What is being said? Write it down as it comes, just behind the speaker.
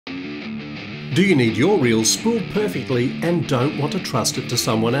Do you need your reels spooled perfectly and don't want to trust it to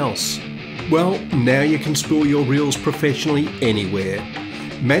someone else? Well, now you can spool your reels professionally anywhere.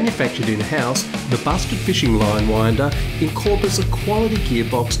 Manufactured in-house, the Busted Fishing Line Winder incorporates a quality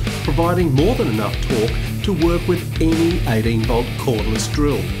gearbox providing more than enough torque to work with any 18-volt cordless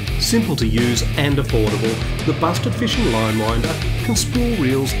drill. Simple to use and affordable, the Busted Fishing Line Winder can spool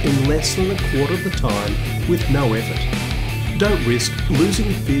reels in less than a quarter of the time with no effort. Don't risk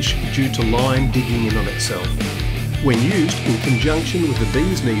losing a fish due to line digging in on itself. When used in conjunction with the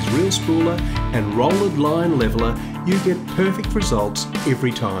Bees Knees reel spooler and rollered line leveller, you get perfect results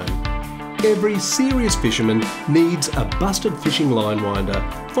every time. Every serious fisherman needs a Busted Fishing Line Winder.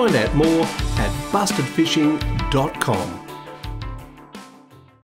 Find out more at bustedfishing.com.